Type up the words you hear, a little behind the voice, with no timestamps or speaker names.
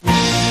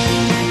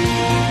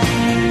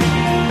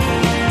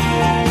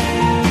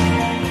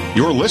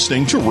You're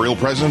listening to Real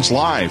Presence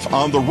Live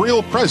on the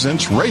Real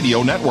Presence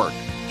Radio Network.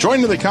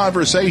 Join in the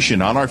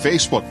conversation on our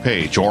Facebook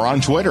page or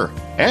on Twitter.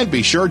 And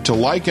be sure to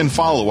like and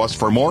follow us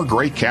for more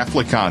great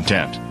Catholic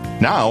content.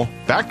 Now,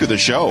 back to the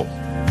show.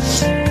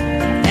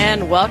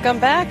 And welcome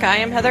back. I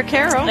am Heather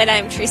Carroll. And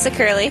I'm Teresa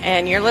Curley.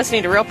 And you're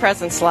listening to Real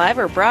Presence Live.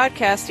 We're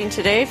broadcasting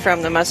today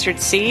from the Mustard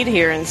Seed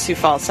here in Sioux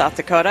Falls, South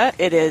Dakota.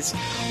 It is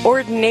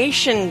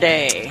Ordination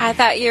Day. I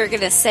thought you were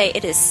going to say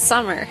it is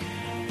summer.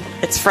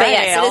 It's Friday.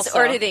 But yes, also. It is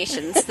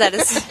ordinations. That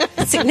is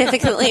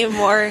significantly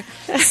more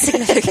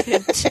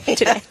significant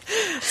today.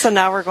 So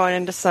now we're going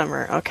into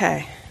summer.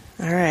 Okay.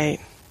 All right.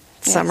 Yes.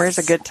 Summer is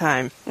a good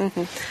time.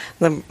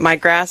 Mm-hmm. My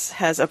grass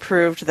has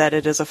approved that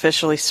it is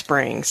officially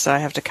spring, so I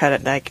have to cut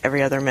it like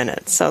every other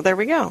minute. So there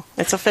we go.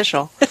 It's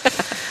official.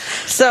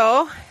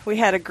 So we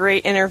had a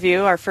great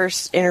interview. Our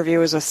first interview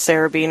was with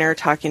Sarah Beener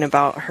talking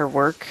about her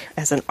work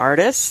as an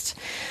artist.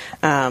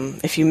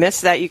 If you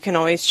missed that, you can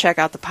always check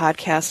out the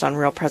podcast on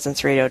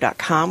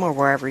realpresenceradio.com or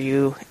wherever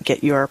you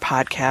get your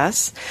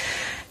podcasts.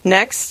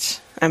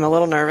 Next, I'm a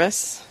little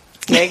nervous.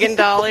 Megan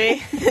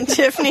Dolly and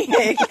Tiffany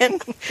Hagen,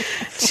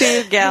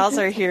 two gals,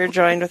 are here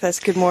joined with us.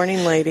 Good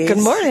morning, ladies. Good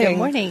morning. Good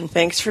morning.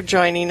 Thanks for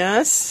joining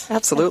us.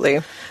 Absolutely.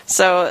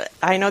 So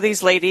I know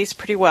these ladies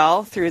pretty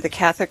well through the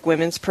Catholic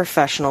Women's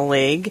Professional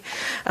League.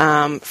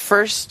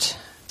 First,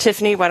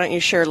 Tiffany, why don't you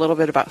share a little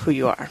bit about who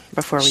you are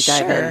before we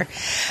dive in?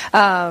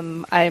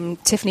 I'm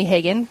Tiffany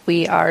Hagen.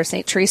 We are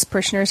St. Therese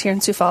parishioners here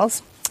in Sioux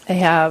Falls. I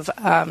have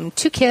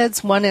two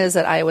kids. One is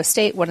at Iowa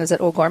State, one is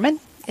at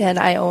O'Gorman, and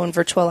I own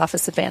Virtual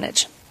Office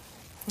Advantage.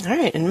 All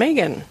right, and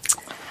Megan.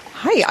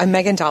 Hi, I'm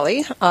Megan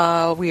Dolly.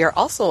 We are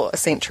also a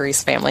St.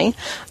 Therese family.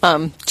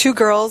 Two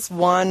girls.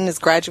 One is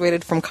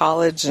graduated from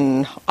college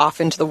and off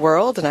into the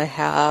world, and I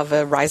have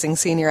a rising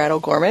senior at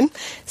O'Gorman,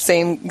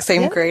 same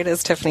grade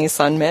as Tiffany's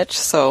son, Mitch.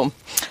 So,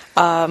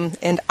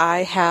 and I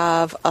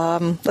have,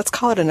 let's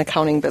call it an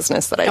accounting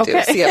business that I do,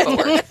 CFO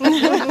work.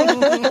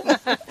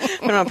 I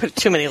don't want to put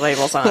too many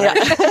labels on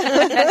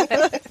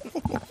it.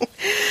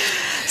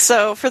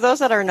 So, for those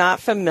that are not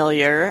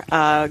familiar,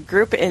 a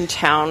group in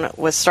town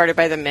was started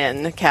by the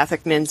men, the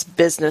Catholic Men's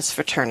Business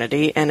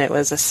Fraternity, and it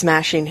was a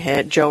smashing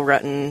hit. Joe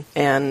Rutten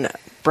and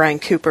Brian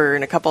Cooper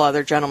and a couple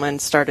other gentlemen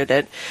started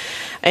it.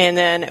 And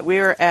then we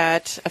were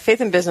at a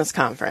Faith and Business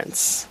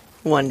conference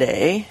one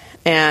day,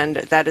 and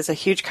that is a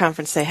huge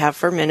conference they have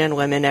for men and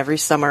women every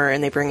summer,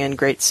 and they bring in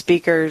great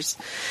speakers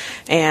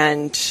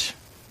and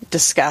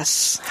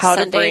discuss how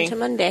Sunday to bring to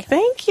Monday.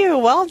 Thank you.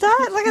 Well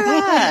done. Look at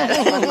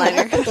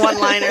that.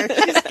 One-liner.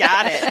 She's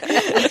got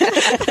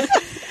it.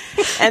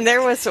 And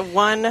there was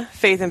one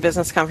Faith and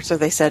Business conference where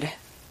they said,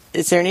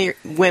 is there any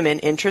women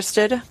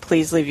interested?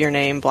 Please leave your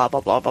name, blah,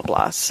 blah, blah, blah,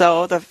 blah.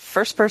 So the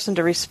first person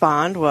to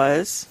respond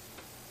was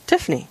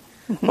Tiffany.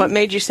 Mm-hmm. What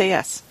made you say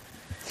yes?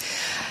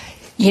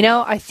 You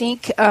know, I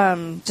think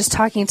just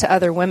talking to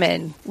other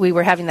women, we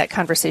were having that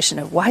conversation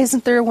of why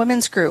isn't there a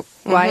women's group?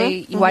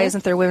 Why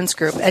isn't there a women's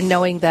group? And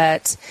knowing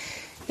that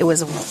it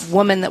was a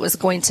woman that was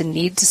going to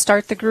need to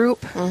start the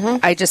group,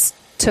 I just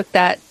took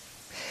that,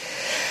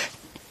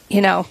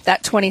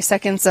 that 20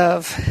 seconds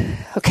of,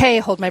 okay,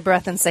 hold my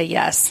breath and say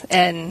yes.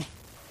 And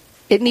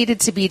it needed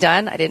to be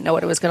done. I didn't know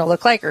what it was going to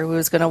look like or who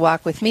was going to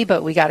walk with me,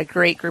 but we got a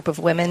great group of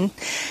women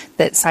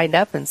that signed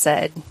up and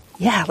said,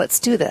 yeah, let's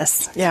do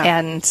this. Yeah.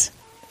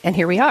 And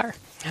here we are.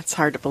 That's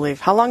hard to believe.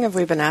 How long have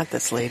we been at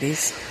this,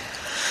 ladies?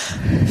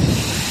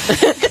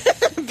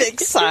 Big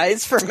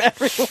sighs from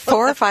everyone.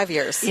 4 or 5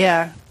 years.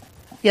 Yeah.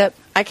 Yep.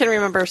 I can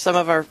remember some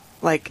of our,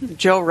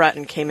 Joe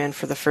Rutten came in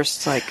for the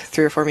first,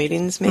 3 or 4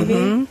 meetings, maybe.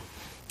 Mm-hmm.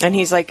 And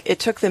he's like, it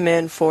took them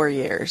in 4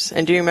 years.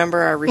 And do you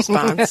remember our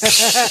response? We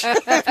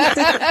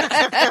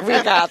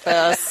got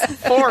this.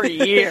 4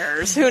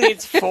 years. Who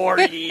needs 4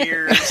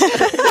 years?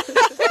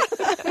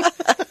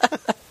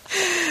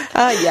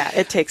 Yeah,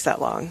 it takes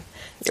that long.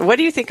 What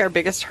do you think our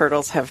biggest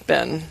hurdles have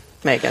been,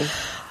 Megan?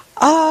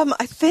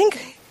 I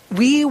think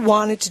we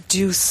wanted to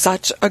do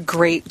such a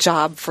great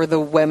job for the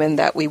women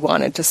that we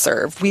wanted to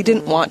serve. We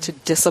didn't want to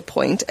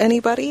disappoint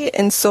anybody.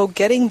 And so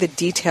getting the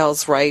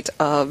details right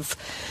of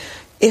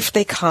if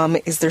they come,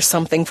 is there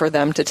something for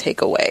them to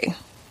take away?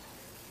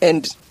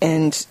 And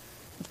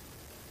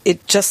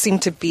it just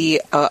seemed to be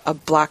a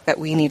block that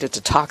we needed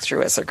to talk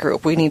through as a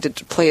group. We needed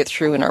to play it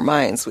through in our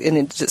minds,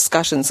 in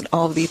discussions and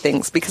all of these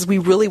things, because we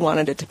really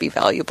wanted it to be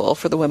valuable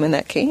for the women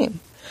that came.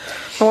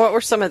 Well, what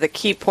were some of the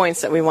key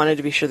points that we wanted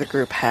to be sure the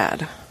group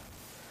had?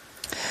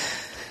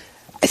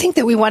 I think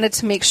that we wanted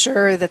to make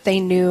sure that they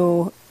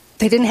knew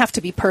they didn't have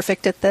to be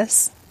perfect at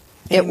this.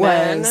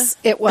 Amen.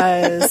 It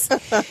was,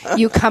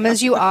 you come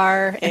as you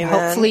are, and Amen.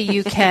 hopefully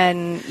you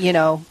can,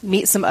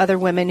 meet some other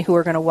women who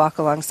are going to walk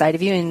alongside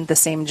of you in the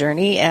same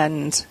journey,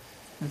 and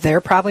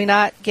they're probably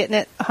not getting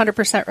it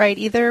 100% right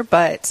either,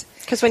 but...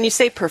 Because when you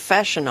say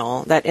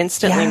professional, that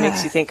instantly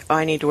makes you think,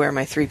 I need to wear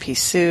my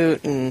 3-piece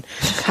suit and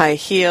high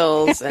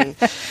heels and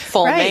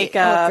full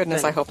makeup. Oh,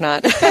 goodness, I hope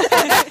not.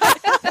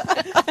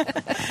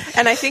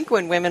 And I think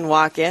when women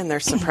walk in,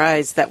 they're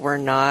surprised that we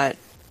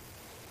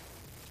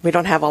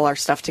don't have all our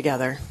stuff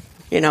together.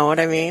 You know what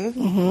I mean?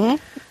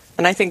 Mm-hmm.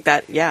 And I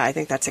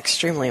think that's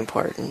extremely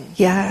important.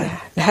 Yeah.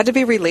 It had to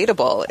be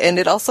relatable, and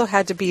it also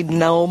had to be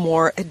no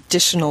more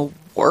additional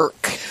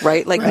work,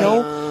 right? Like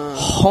no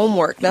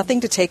homework,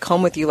 nothing to take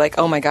home with you like,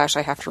 oh my gosh,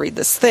 I have to read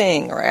this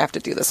thing, or I have to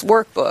do this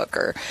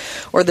workbook,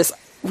 or this.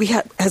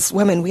 As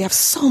women, we have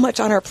so much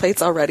on our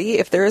plates already.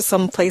 If there is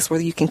some place where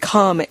you can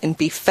come and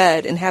be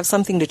fed and have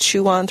something to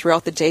chew on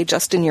throughout the day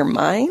just in your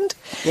mind,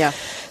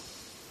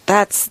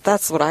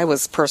 that's what I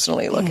was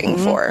personally looking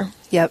for.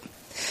 Yep.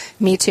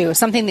 Me too.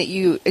 Something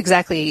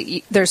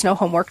that there's no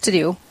homework to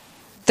do.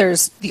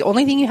 The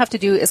only thing you have to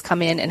do is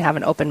come in and have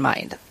an open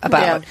mind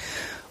about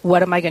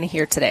what am I going to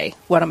hear today?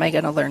 What am I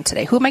going to learn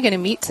today? Who am I going to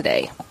meet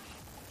today?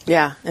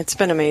 Yeah, it's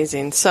been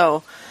amazing.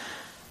 So,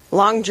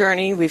 long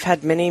journey. We've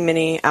had many,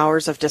 many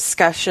hours of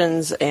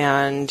discussions,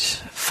 and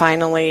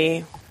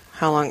finally,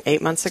 how long?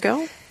 8 months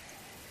ago?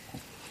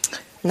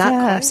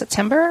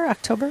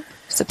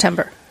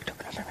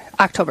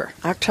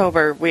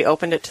 October, we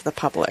opened it to the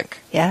public.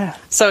 Yeah.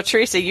 So,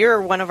 Teresa,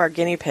 you're one of our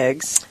guinea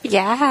pigs.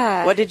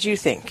 Yeah. What did you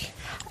think?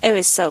 It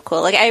was so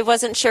cool. Like, I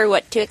wasn't sure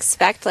what to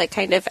expect, like,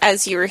 kind of,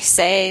 as you were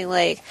saying,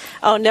 like,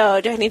 oh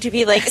no, do I need to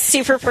be, like,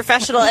 super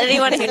professional?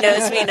 Anyone who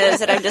knows me knows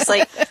that I'm just,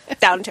 like,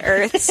 down to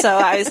earth. So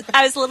I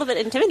was a little bit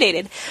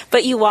intimidated.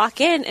 But you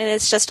walk in, and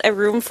it's just a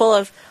room full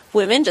of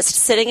women just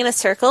sitting in a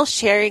circle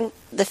sharing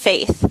the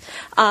faith.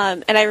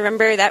 And I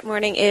remember that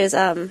morning is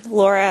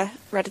Laura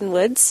Redden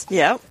Woods.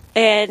 Yep.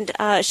 And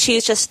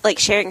she's just, like,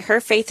 sharing her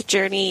faith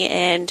journey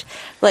and,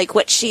 like,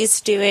 what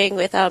she's doing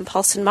with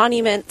Paulson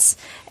Monuments.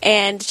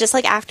 And just,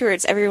 like,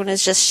 afterwards, everyone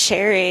is just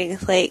sharing,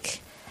 like,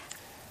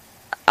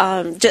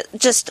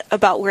 just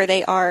about where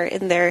they are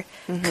in their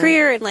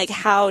career and, like,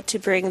 how to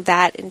bring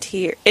that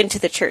into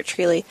the church,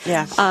 really.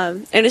 Yeah.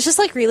 And it's just,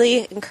 like,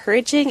 really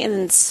encouraging and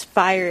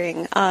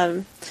inspiring.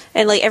 And,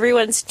 like,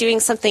 everyone's doing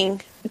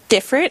something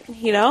different,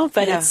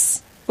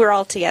 but we're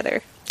all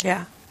together.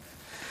 Yeah.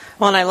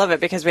 Well, and I love it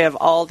because we have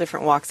all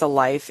different walks of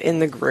life in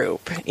the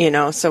group,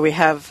 So we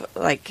have,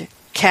 like,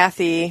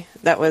 Kathy,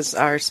 that was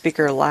our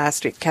speaker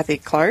last week, Kathy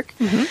Clark.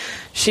 Mm-hmm.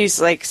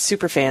 She's, like,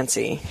 super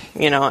fancy,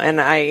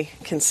 and I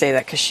can say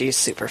that because she's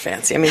super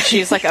fancy. I mean,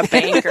 she's like a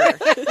banker.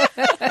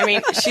 I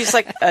mean, she's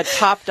like a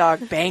top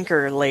dog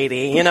banker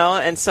lady,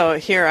 and so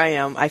here I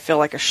am. I feel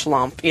like a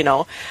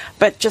schlump,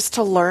 But just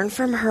to learn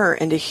from her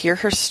and to hear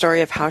her story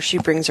of how she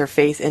brings her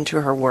faith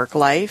into her work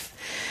life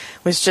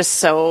was just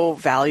so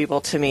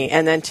valuable to me.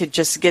 And then to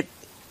just get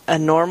a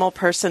normal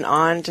person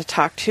on to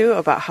talk to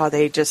about how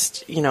they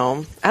just, I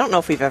don't know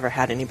if we've ever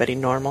had anybody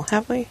normal,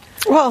 have we?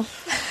 Well,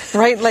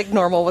 right, like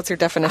normal, what's your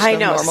definition of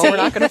normal? We're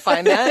not going to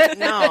find that.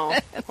 No,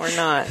 we're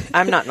not.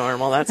 I'm not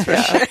normal, that's for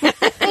sure.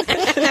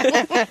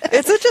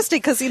 It's interesting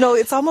because,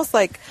 it's almost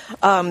like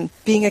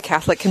being a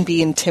Catholic can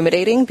be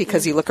intimidating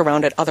because you look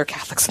around at other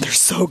Catholics and they're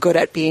so good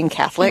at being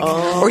Catholic,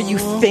 or you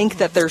think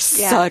that they're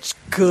such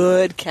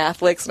good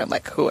Catholics, and I'm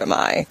like, who am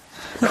I?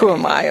 Who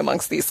am I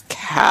amongst these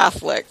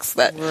Catholics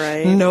that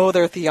know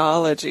their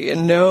theology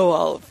and know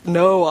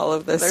all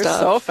of this stuff?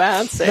 They're so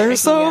fancy. They're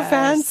so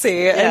fancy.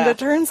 Yeah. And it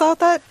turns out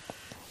that,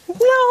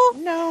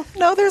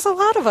 no, there's a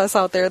lot of us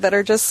out there that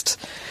are just,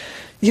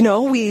 we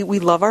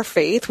love our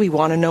faith. We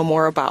want to know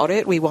more about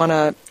it. We want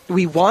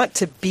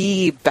to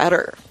be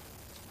better.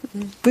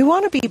 We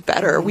want to be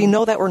better. Mm-hmm. We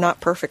know that we're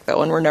not perfect,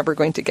 though, and we're never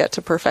going to get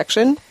to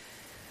perfection.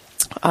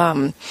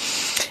 And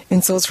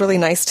so it's really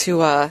nice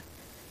to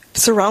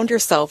surround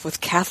yourself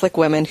with Catholic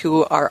women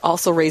who are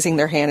also raising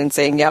their hand and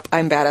saying, yep,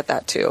 I'm bad at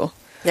that too.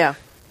 Yeah.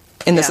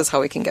 And this is how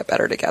we can get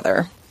better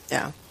together.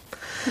 Yeah.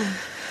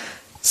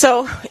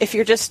 So if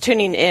you're just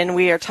tuning in,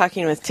 we are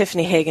talking with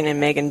Tiffany Hagan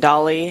and Megan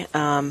Dolly.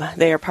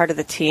 They are part of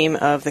the team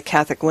of the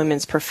Catholic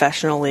Women's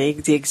Professional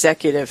League, the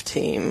executive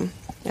team.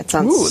 That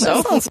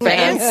sounds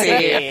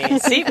fancy.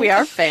 See, we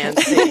are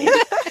fancy.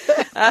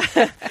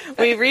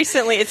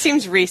 It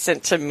seems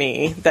recent to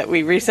me that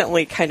we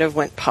recently kind of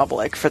went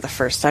public for the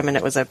first time, and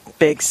it was a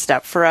big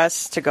step for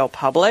us to go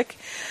public.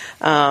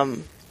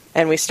 And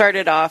we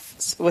started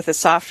off with a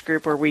soft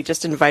group where we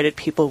just invited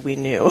people we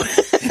knew.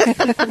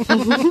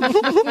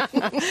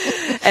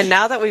 And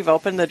now that we've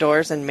opened the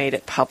doors and made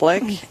it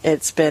public,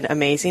 it's been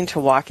amazing to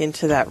walk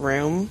into that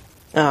room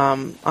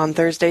on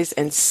Thursdays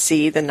and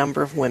see the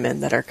number of women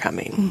that are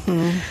coming.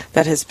 Mm-hmm.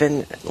 That has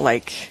been,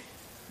 like,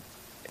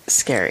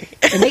 scary.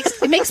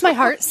 It makes my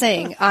heart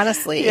sing,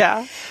 honestly.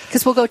 Yeah.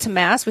 Because we'll go to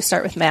Mass. We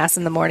start with Mass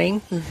in the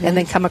morning and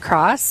then come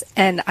across.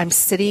 And I'm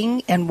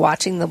sitting and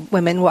watching the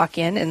women walk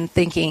in and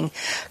thinking,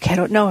 okay, I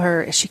don't know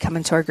her. Is she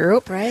coming to our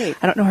group? Right.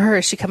 I don't know her.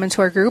 Is she coming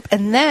to our group?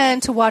 And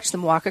then to watch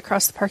them walk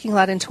across the parking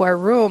lot into our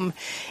room,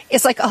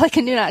 it's like all I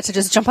can do not to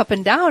just jump up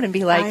and down and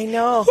be like, I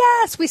know.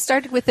 Yes, we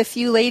started with a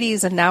few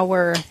ladies and now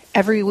we're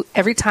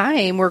every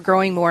time we're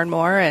growing more and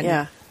more. And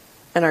yeah.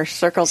 And our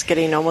circle's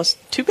getting almost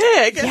too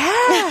big. Yeah.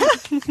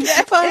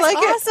 I like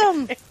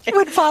awesome. It.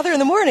 When Father in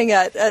the morning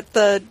at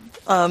the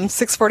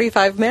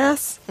 6:45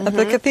 Mass at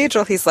the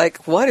cathedral, he's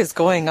like, what is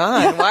going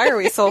on? Why are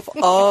we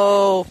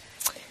so...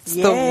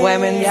 It's the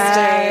Women's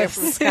Day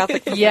from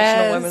Catholic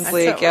Professional Women's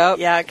League. So,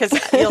 yeah, because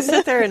you'll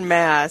sit there in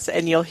Mass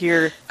and you'll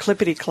hear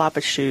clippity-clop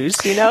of shoes,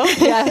 you know?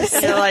 Yes.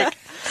 And you're like,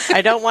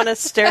 I don't want to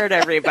stare at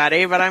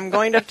everybody, but I'm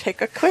going to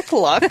take a quick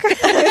look.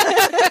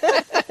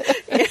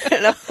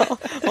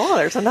 Oh,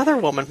 there's another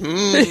woman.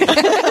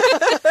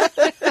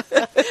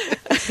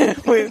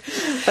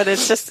 But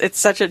it's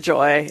such a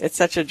joy. It's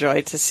such a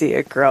joy to see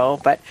it grow.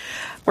 But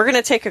we're going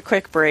to take a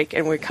quick break,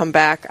 and when we come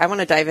back, I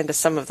want to dive into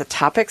some of the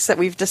topics that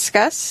we've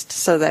discussed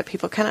so that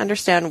people can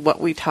understand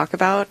what we talk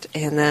about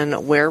and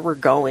then where we're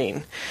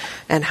going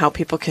and how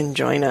people can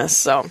join us.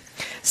 So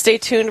stay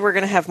tuned. We're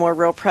going to have more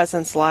Real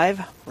Presence Live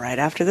right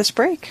after this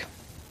break.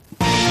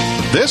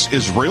 This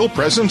is Real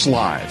Presence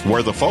Live,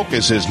 where the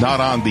focus is not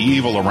on the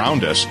evil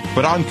around us,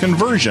 but on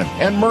conversion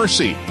and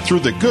mercy through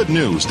the good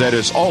news that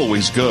is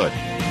always good.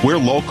 We're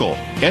local,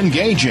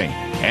 engaging,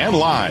 and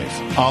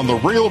live on the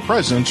Real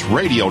Presence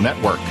Radio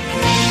Network.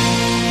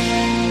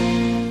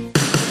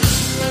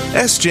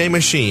 SJ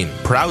Machine,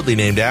 proudly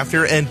named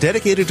after and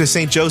dedicated to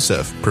St.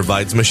 Joseph,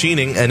 provides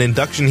machining and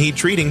induction heat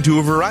treating to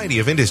a variety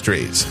of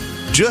industries.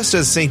 Just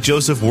as St.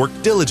 Joseph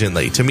worked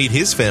diligently to meet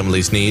his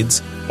family's needs,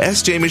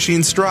 SJ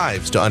Machine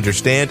strives to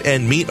understand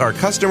and meet our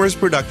customers'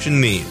 production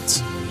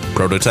needs.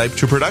 Prototype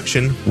to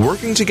production,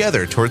 working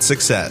together towards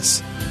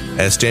success.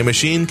 SJ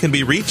Machine can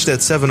be reached at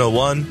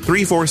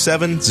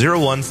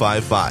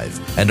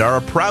 701-347-0155 and are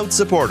a proud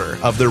supporter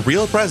of the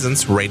Real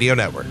Presence Radio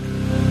Network.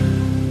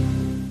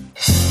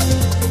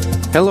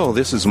 Hello,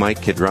 this is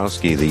Mike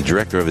Kidrowski, the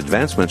Director of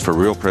Advancement for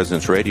Real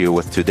Presence Radio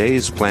with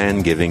today's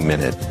Plan Giving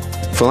Minute.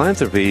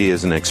 Philanthropy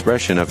is an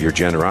expression of your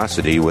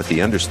generosity with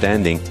the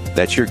understanding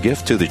that your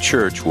gift to the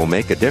church will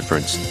make a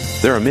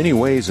difference. There are many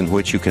ways in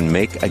which you can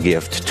make a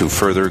gift to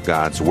further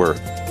God's work.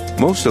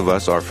 Most of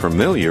us are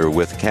familiar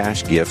with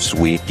cash gifts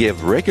we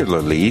give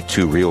regularly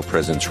to Real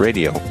Presence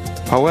Radio.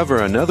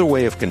 However, another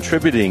way of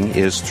contributing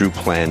is through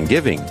plan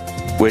giving,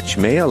 which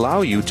may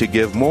allow you to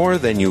give more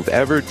than you've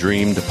ever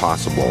dreamed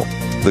possible.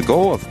 The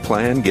goal of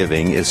plan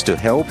giving is to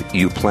help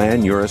you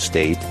plan your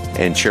estate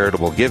and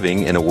charitable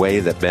giving in a way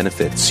that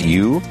benefits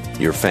you,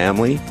 your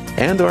family,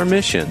 and our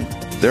mission.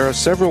 There are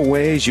several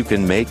ways you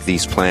can make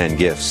these plan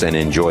gifts and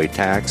enjoy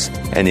tax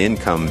and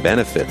income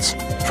benefits.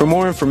 For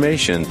more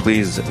information,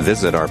 please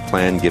visit our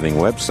plan giving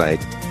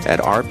website at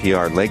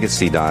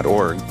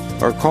rprlegacy.org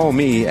or call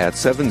me at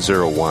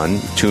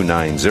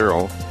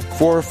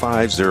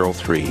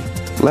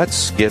 701-290-4503.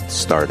 Let's get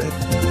started.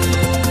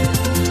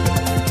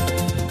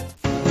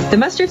 The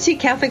Mustard Seed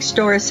Catholic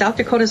Store is South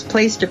Dakota's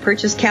place to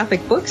purchase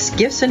Catholic books,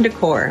 gifts, and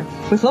decor.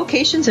 With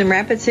locations in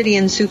Rapid City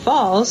and Sioux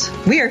Falls,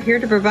 we are here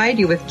to provide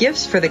you with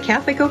gifts for the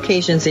Catholic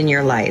occasions in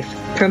your life.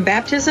 From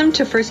baptism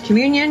to First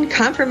Communion,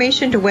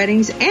 confirmation to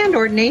weddings, and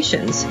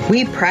ordinations,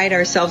 we pride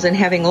ourselves in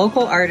having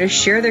local artists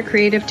share their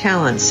creative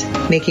talents,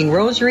 making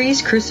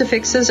rosaries,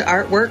 crucifixes,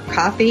 artwork,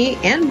 coffee,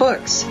 and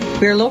books.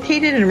 We are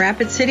located in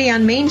Rapid City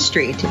on Main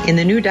Street, in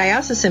the new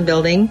Diocesan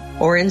Building,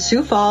 or in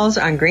Sioux Falls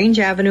on Grange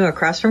Avenue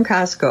across from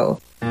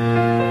Costco.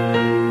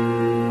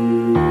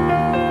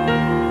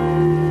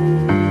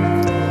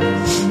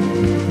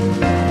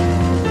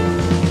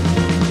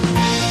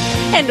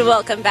 And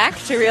welcome back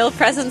to Real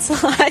Presence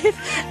Live.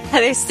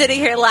 They're sitting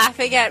here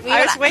laughing at me.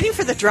 I was waiting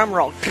for the drum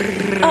roll.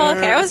 Oh,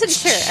 okay. I wasn't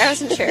sure.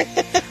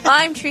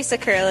 I'm Teresa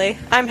Curley.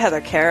 I'm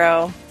Heather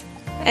Caro.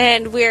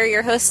 And we're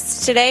your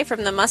hosts today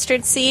from the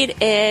Mustard Seed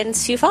in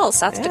Sioux Falls,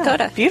 South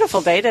Dakota.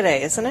 Beautiful day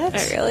today, isn't it?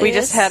 It really We is.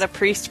 just had a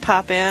priest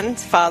pop in.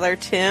 Father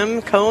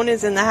Tim Cohn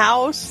is in the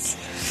house.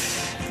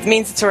 It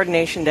means it's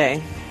ordination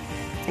day.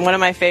 One of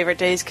my favorite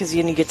days because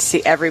you get to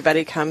see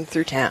everybody come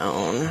through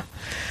town.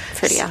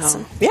 Pretty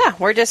awesome. Yeah,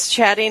 we're just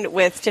chatting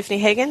with Tiffany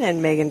Hagan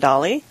and Megan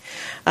Dolly.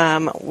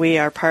 We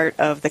are part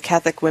of the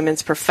Catholic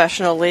Women's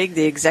Professional League,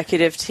 the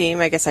executive team.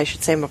 I guess I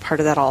should say I'm a part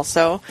of that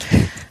also.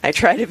 I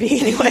try to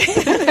be anyway.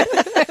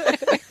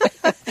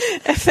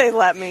 If they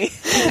let me.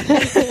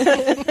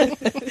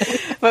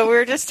 But we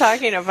were just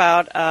talking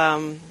about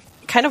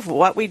kind of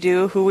what we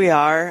do, who we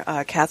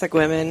are, Catholic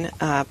women,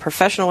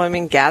 professional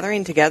women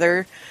gathering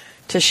together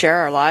to share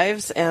our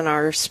lives and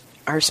our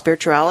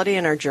spirituality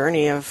and our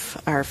journey of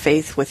our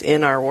faith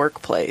within our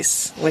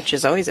workplace, which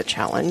is always a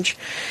challenge.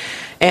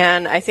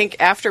 And I think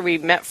after we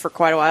met for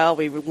quite a while,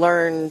 we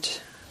learned,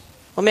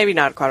 well, maybe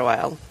not quite a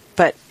while,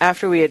 but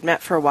after we had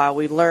met for a while,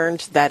 we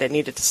learned that it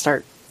needed to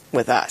start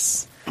with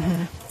us.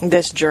 Mm-hmm.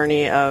 This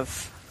journey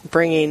of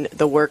bringing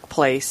the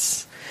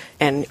workplace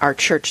and our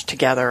church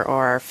together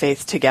or our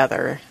faith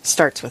together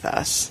starts with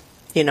us.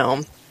 You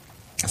know,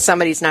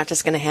 somebody's not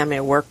just going to hand me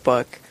a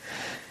workbook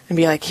and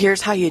be like,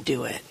 here's how you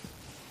do it.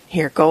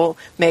 Here, go,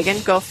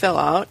 Megan, go fill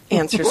out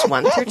answers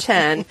 1 through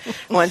 10.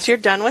 Once you're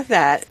done with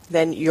that,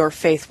 then your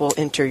faith will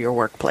enter your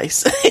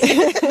workplace.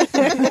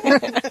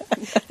 It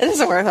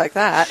doesn't work like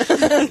that.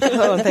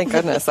 Oh, thank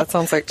goodness. That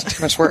sounds like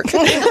too much work.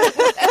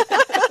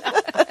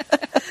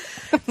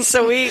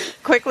 So we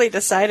quickly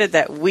decided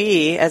that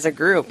we, as a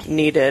group,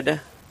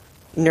 needed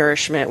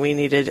nourishment. We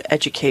needed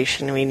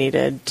education. We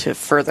needed to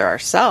further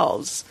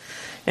ourselves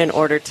in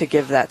order to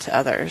give that to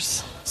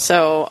others.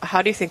 So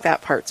how do you think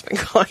that part's been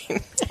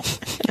going?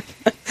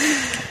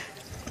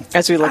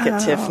 As we look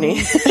at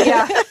Tiffany.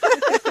 Yeah.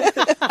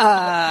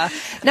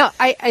 No,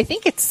 I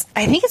think it's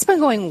been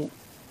going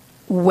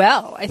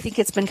well. I think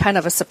it's been kind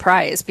of a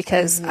surprise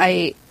because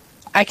I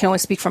can only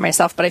speak for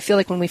myself, but I feel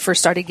like when we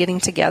first started getting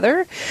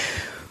together,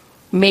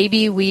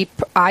 maybe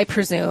I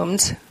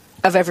presumed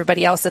of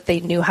everybody else that they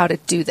knew how to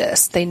do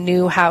this. They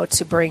knew how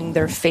to bring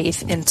their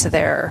faith into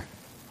their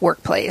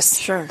workplace.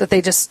 Sure. That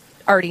they just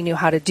already knew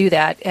how to do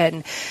that.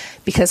 And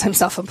because I'm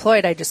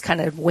self-employed, I just kind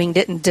of winged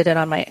it and did it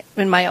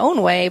in my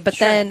own way. But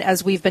then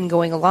as we've been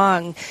going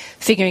along,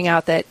 figuring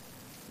out that,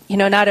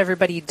 not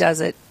everybody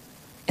does it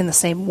in the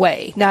same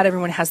way. Not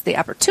everyone has the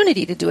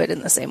opportunity to do it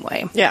in the same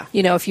way. Yeah.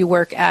 If you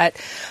work at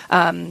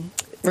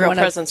Real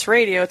Presence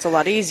Radio, it's a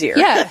lot easier.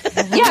 Yeah,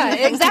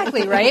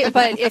 exactly, right?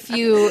 But if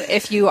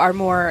you are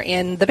more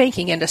in the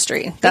banking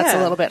industry, that's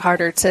a little bit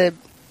harder to,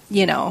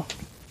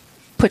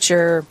 put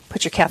your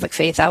Catholic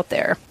faith out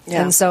there.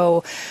 Yeah. And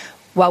so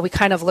while we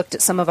kind of looked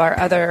at some of our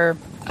other,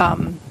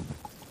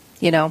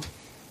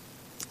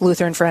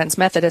 Lutheran friends,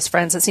 Methodist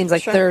friends, it seems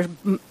like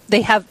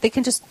they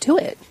can just do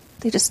it.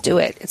 They just do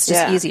it. It's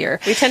just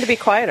easier. We tend to be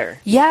quieter.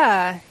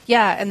 Yeah.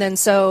 And then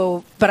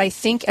but I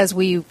think as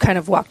we kind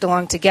of walked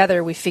along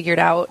together, we figured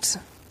out,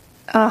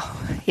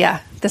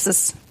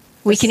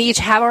 we can each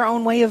have our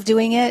own way of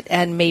doing it,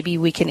 and maybe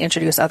we can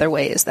introduce other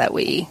ways that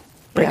we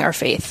bring our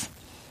faith.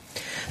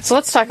 So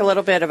let's talk a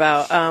little bit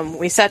about,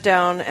 we sat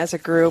down as a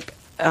group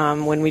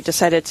when we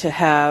decided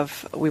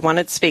we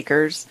wanted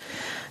speakers,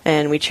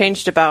 and we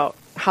changed about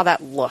how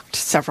that looked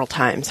several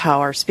times,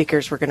 how our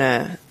speakers were going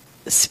to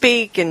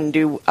speak and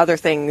do other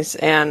things,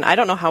 and I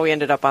don't know how we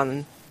ended up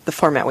on the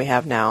format we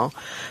have now,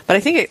 but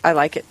I think I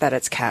like it that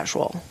it's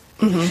casual.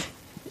 Mm-hmm.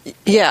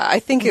 Yeah, I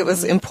think it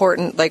was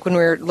important, like when we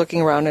were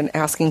looking around and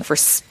asking for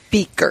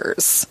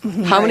speakers,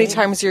 how many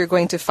times you're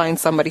going to find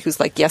somebody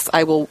who's like, yes,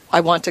 I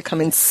want to come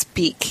and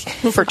speak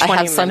for 20 I have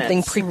minutes.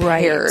 something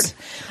prepared.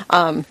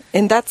 Right.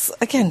 And that's,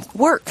 again,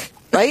 work,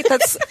 right?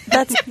 That's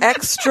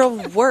extra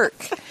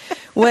work.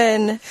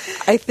 When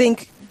I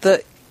think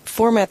the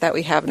format that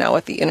we have now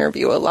at the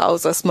interview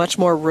allows us much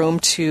more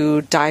room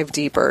to dive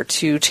deeper,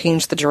 to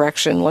change the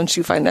direction once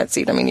you find that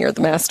seed. I mean, you're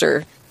the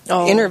master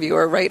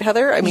interviewer, right,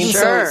 Heather? I mean,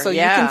 so you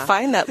can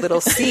find that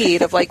little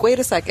seed of like, wait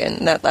a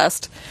second, that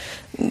last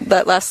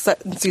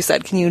sentence you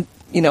said, can you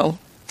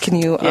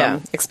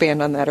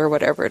expand on that or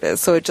whatever it is?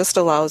 So it just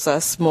allows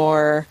us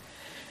more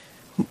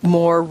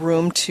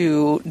room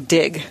to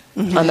dig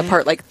on the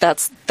part. Like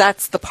that's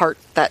the part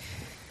that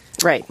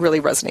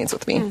really resonates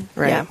with me.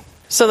 Right. Yeah.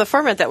 So the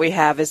format that we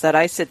have is that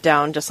I sit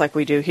down just like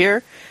we do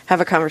here, have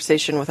a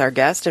conversation with our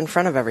guest in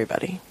front of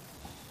everybody,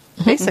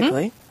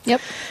 basically. Mm-hmm.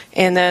 Yep.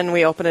 And then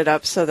we open it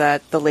up so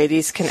that the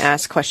ladies can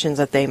ask questions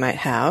that they might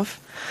have.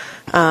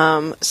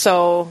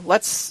 So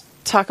let's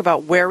talk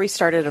about where we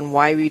started and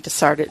why we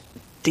decided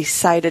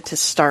to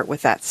start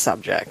with that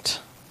subject.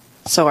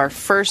 So our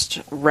first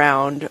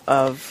round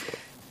of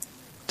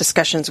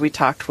discussions we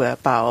talked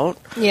about.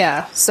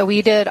 Yeah. So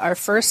we did our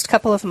first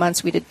couple of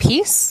months, we did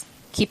peace.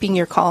 Keeping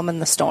your calm in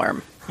the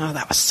storm. Oh,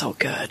 that was so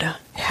good.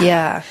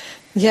 Yeah.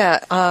 Yeah,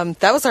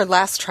 that was our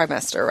last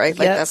trimester, right?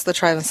 Like, that's the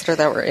trimester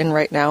that we're in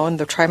right now, and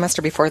the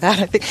trimester before that,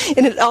 I think.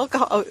 And it all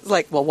got,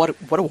 like, well, what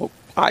do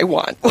I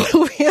want? What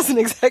do we as an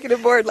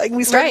executive board? Like,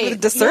 we started with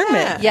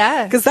discernment.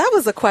 Yeah. Because that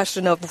was a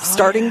question of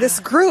starting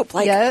this group.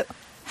 Like,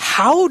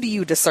 how do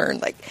you discern?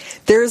 Like,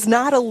 there's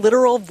not a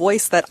literal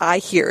voice that I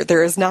hear.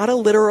 There is not a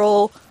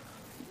literal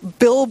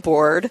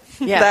billboard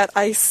that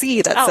I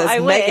see that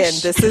says, Megan,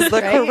 this is the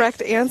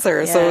correct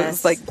answer. Yes. So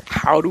it's like,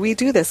 how do we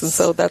do this? And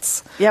so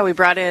that's... Yeah, we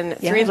brought in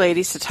 3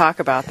 ladies to talk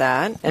about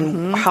that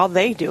and how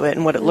they do it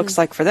and what it looks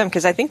like for them.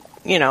 Because I think,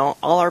 all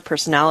our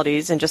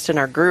personalities, and just in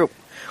our group,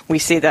 we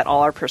see that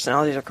all our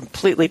personalities are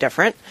completely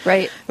different.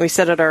 Right. We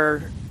sit at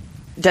our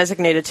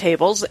designated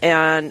tables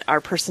and our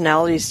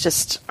personalities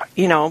just,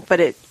 but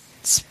it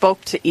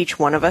spoke to each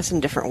one of us in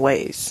different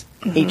ways,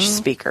 each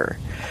speaker.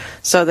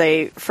 So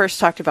they first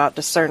talked about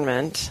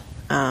discernment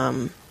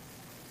and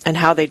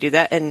how they do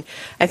that. And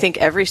I think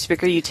every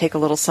speaker, you take a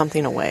little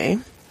something away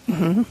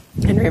and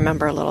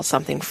remember a little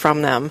something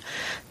from them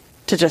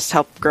to just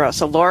help grow.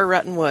 So Laura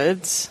Rutten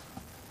Woods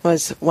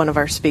was one of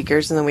our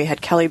speakers, and then we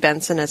had Kelly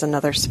Benson as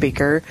another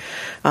speaker.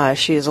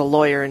 She is a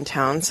lawyer in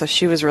town, so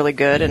she was really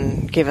good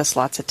and gave us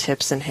lots of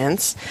tips and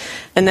hints.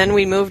 And then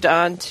we moved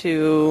on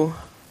to...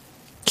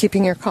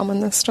 Keeping your calm in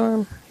the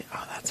storm.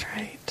 Oh, that's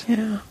right.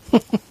 Yeah.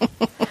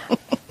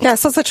 Yeah,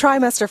 so it's a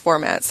trimester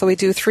format. So we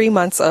do 3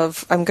 months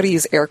of, I'm going to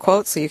use air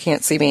quotes so you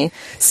can't see me,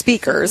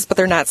 speakers, but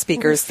they're not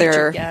speakers.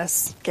 They're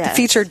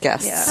featured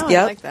guests. Yeah.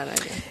 Oh, I like that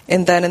idea.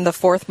 And then in the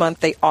 4th month,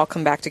 they all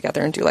come back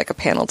together and do like a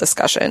panel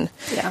discussion.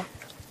 Yeah.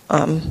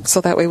 So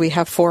that way we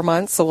have 4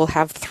 months, so we'll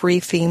have 3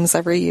 themes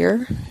every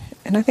year.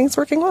 And I think it's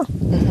working well.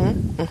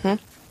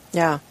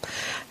 Yeah.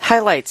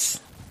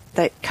 Highlights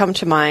that come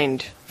to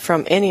mind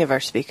from any of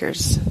our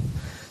speakers.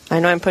 I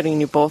know I'm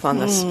putting you both on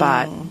the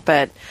spot,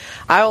 but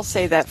I will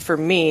say that for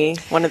me,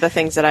 one of the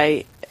things that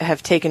I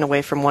have taken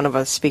away from one of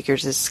us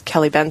speakers is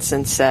Kelly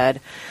Benson said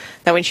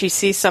that when she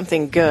sees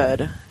something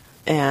good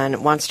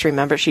and wants to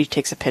remember, she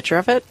takes a picture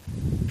of it,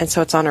 and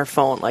so it's on her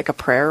phone, like a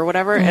prayer or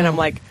whatever. And I'm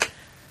like,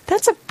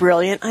 that's a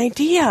brilliant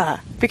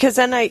idea, because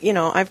then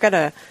I've got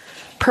a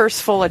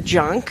purse full of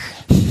junk,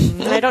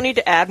 and I don't need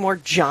to add more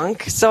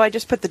junk, so I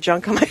just put the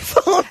junk on my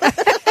phone.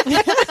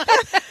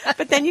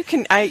 But then you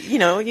can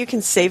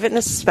save it in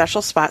a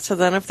special spot, so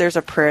then if there's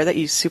a prayer that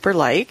you super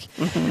like,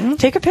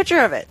 take a picture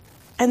of it,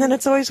 and then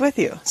it's always with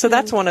you. So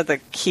that's one of the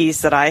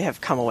keys that I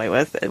have come away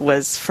with. It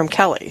was from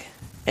Kelly.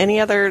 Any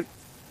other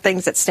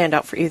things that stand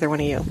out for either one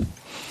of you?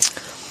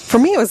 For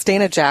me, it was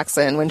Dana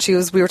Jackson when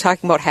we were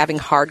talking about having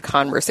hard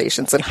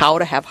conversations and how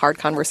to have hard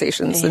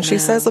conversations. Amen. And she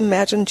says,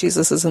 imagine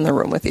Jesus is in the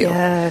room with you.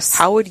 Yes.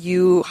 How would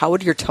your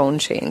tone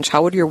change?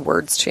 How would your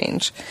words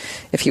change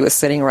if he was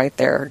sitting right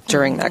there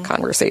during that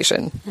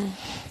conversation?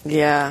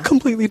 Yeah.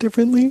 Completely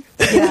differently.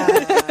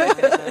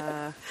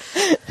 Yeah.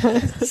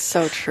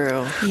 So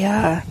true.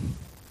 Yeah.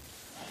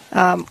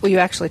 Well, you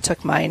actually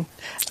took mine.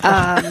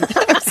 I'm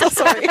so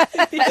sorry.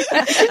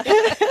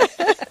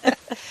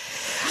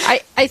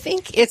 I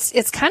think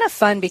it's kind of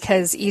fun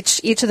because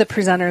each of the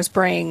presenters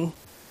bring,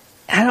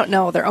 I don't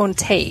know, their own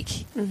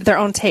take, their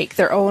own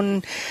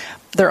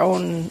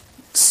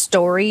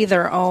story,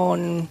 their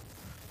own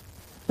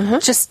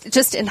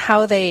just in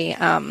how they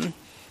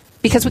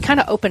because we kind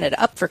of open it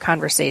up for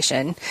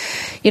conversation.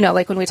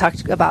 Like when we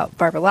talked about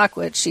Barbara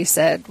Lockwood, she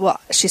said, well,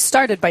 she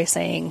started by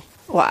saying,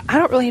 well, I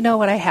don't really know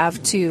what I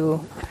have to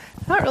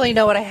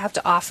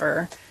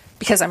offer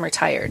because I'm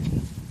retired.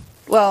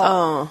 Well,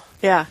 Oh,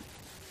 yeah.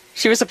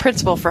 She was a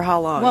principal for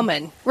how long?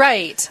 Woman,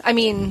 right? I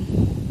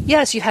mean,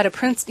 yes, you had a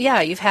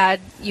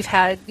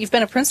you've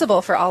been a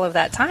principal for all of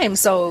that time,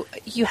 so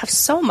you have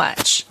so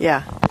much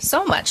to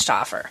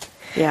offer.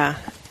 Yeah.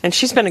 And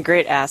she's been a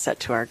great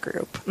asset to our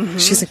group.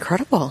 She's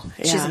incredible.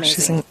 Yeah. She's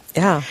amazing.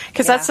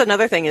 Because that's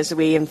another thing is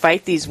we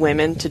invite these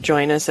women to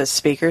join us as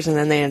speakers, and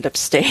then they end up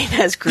staying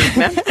as group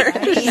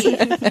members.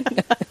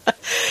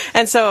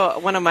 And so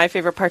one of my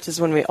favorite parts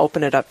is when we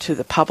open it up to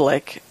the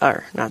public,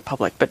 or not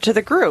public, but to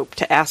the group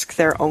to ask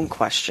their own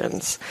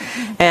questions.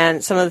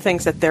 And some of the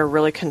things that they're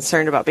really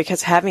concerned about,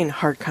 because having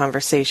hard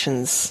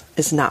conversations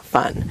is not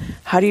fun.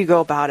 How do you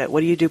go about it? What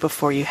do you do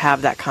before you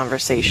have that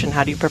conversation?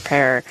 How do you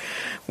prepare?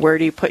 Where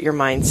do you put your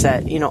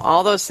mindset?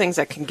 All those things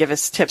that can give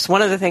us tips.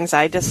 One of the things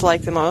I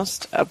dislike the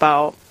most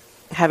about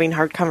having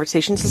hard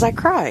conversations is I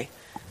cry.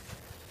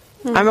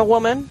 I'm a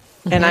woman,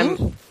 and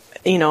I'm,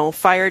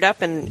 fired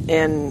up and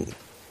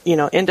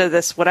into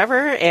this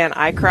whatever, and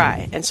I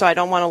cry. And so I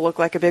don't want to look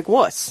like a big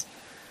wuss,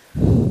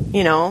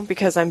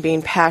 because I'm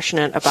being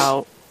passionate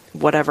about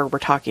whatever we're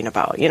talking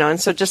about, And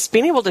so just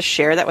being able to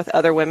share that with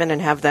other women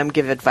and have them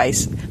give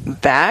advice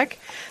back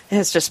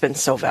has just been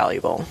so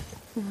valuable.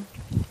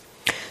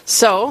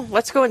 So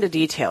let's go into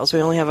details.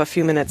 We only have a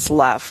few minutes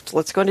left.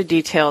 Let's go into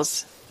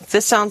details. If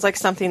this sounds like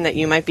something that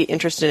you might be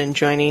interested in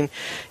joining,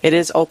 it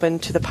is open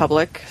to the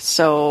public.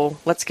 So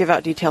let's give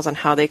out details on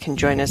how they can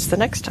join us the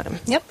next time.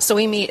 Yep. So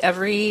we meet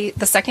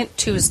the second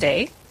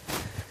Tuesday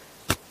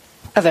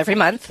of every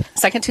month.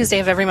 Second Tuesday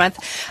of every month.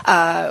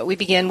 We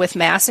begin with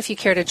Mass, if you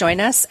care to join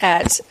us,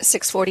 at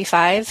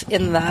 6:45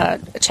 in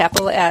the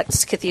chapel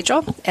at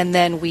Cathedral. And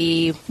then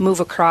we move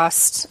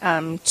across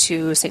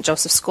to St.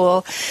 Joseph's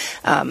School.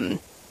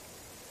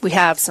 We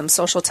have some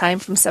social time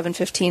from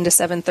 7:15 to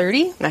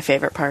 7:30. My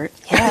favorite part.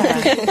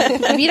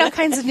 Yeah. You meet all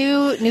kinds of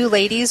new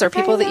ladies or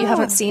people that you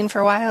haven't seen for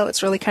a while.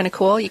 It's really kind of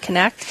cool. You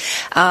connect.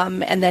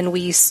 And then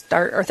we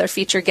start with our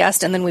featured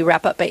guest, and then we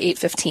wrap up by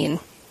 8:15.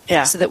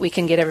 Yeah. So that we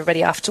can get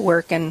everybody off to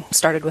work and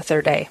started with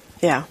their day.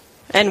 Yeah.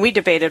 And we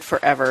debated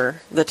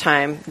forever the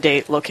time,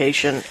 date,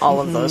 location,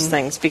 all of those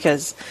things,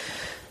 because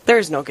there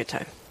is no good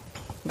time.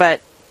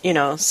 But,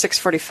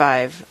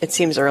 6:45, it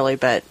seems early,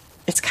 but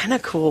it's kind of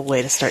a cool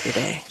way to start your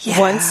day. Yeah.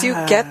 Once you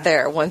get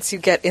there, once you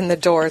get in the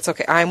door, it's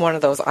okay. I'm one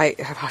of those. I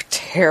have a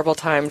terrible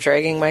time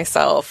dragging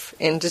myself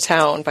into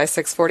town by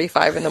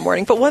 6:45 in the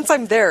morning. But once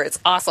I'm there, it's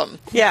awesome.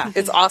 Yeah.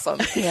 It's awesome.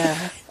 Yeah.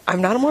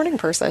 I'm not a morning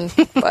person,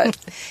 but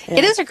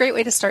It is a great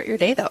way to start your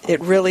day, though. it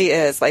really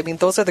is. I mean,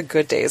 those are the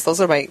good days. Those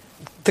are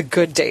the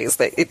good days.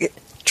 That it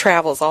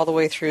travels all the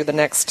way through the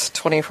next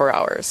 24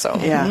 hours. So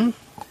Yeah.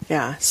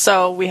 Yeah.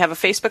 So we have a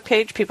Facebook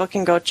page people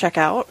can go check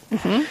out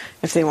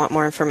if they want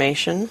more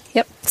information.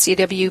 Yep,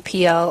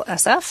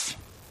 CWPLSF.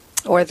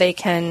 Or they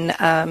can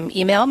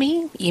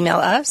email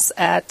us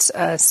at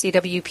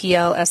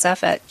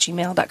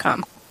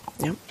cwplsf@gmail.com.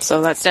 Yep.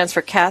 So that stands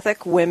for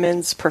Catholic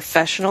Women's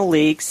Professional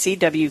League,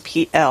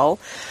 CWPL.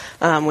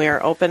 We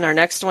are open. Our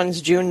next one's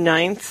June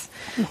 9th.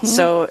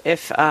 So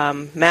if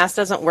Mass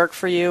doesn't work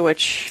for you,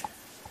 which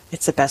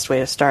it's the best way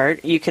to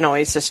start, you can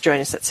always just join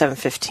us at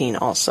 7:15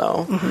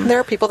 also. there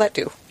are people that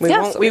do. We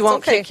won't, so we it's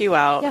won't okay. kick you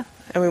out. Yeah.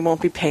 And we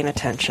won't be paying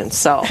attention.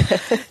 So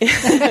we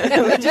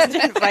just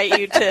invite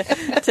you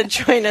to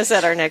join us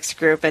at our next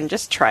group and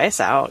just try us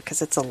out,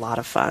 because it's a lot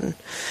of fun.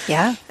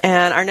 Yeah.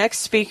 And our next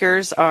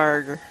speakers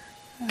are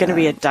going to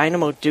be a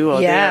dynamo duo.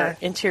 Yeah. They're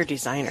interior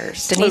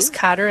designers. Denise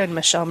Cotter and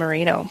Michelle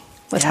Marino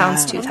with Yeah.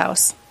 Houndstooth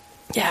House.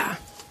 Yeah.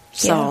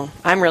 So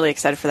I'm really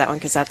excited for that one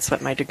because that's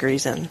what my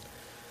degree's in.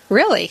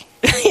 Really?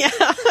 Yeah.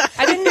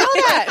 I didn't know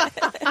that.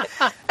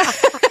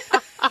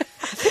 I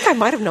think I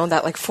might have known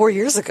that like 4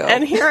 years ago.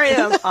 And here I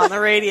am on the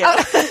radio.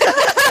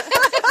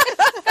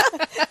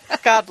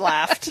 God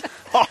laughed.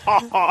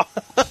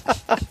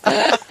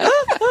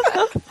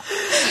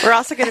 We're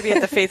also going to be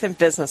at the Faith in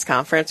Business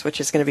Conference, which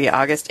is going to be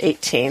August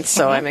 18th.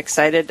 So I'm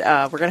excited.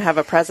 We're going to have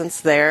a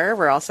presence there.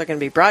 We're also going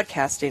to be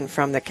broadcasting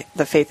from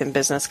the Faith in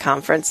Business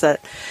Conference that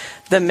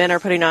the men are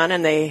putting on,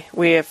 and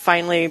we have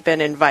finally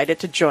been invited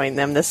to join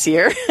them this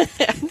year.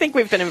 I think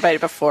we've been invited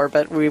before,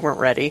 but we weren't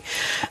ready.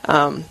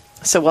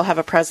 So we'll have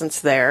a presence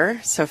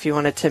there. So if you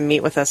wanted to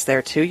meet with us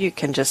there too, you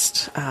can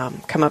just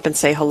come up and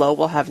say hello.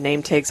 We'll have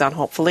name tags on,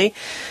 hopefully,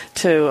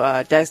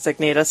 to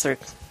designate us or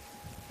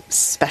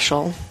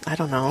special. I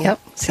don't know. Yep.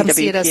 Come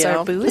see it as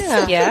our booth.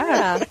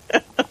 Yeah.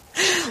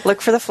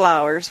 Look for the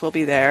flowers. We'll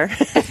be there.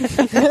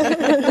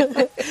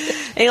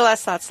 Any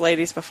last thoughts,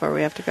 ladies, before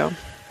we have to go?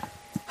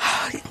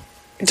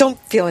 Don't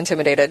feel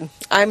intimidated.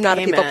 I'm not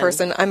Amen. a people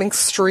person. I'm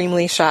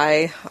extremely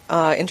shy.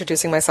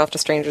 Introducing myself to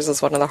strangers is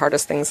one of the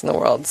hardest things in the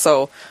world.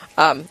 So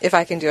if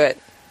I can do it,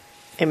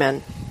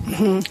 Amen.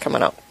 come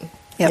on out.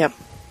 Yep.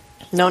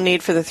 No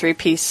need for the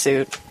 3-piece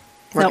suit.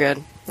 We're good.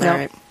 All Nope.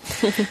 right.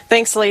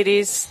 Thanks,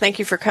 ladies. Thank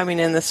you for coming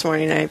in this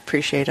morning. I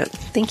appreciate it.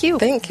 Thank you.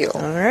 Thank you.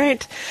 All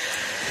right.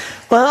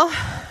 Well,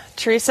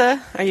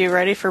 Teresa, are you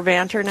ready for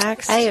banter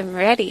next? I am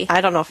ready.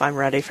 I don't know if I'm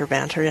ready for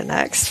banter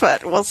next,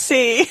 but we'll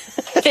see.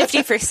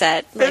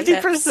 50%.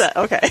 50%.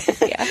 Okay.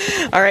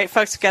 Yeah. All right,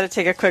 folks, we've got to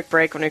take a quick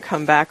break. When we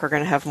come back, we're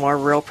going to have more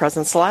Real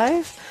Presence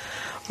Live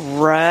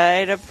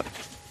right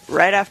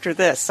after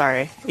this.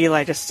 Sorry,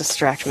 Eli just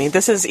distracted me.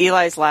 This is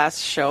Eli's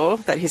last show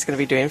that he's going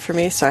to be doing for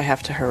me, so I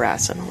have to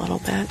harass him a little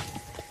bit.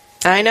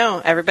 I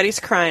know. Everybody's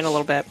crying a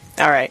little bit.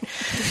 All right.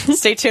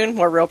 Stay tuned.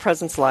 More Real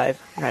Presence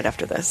Live right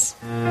after this.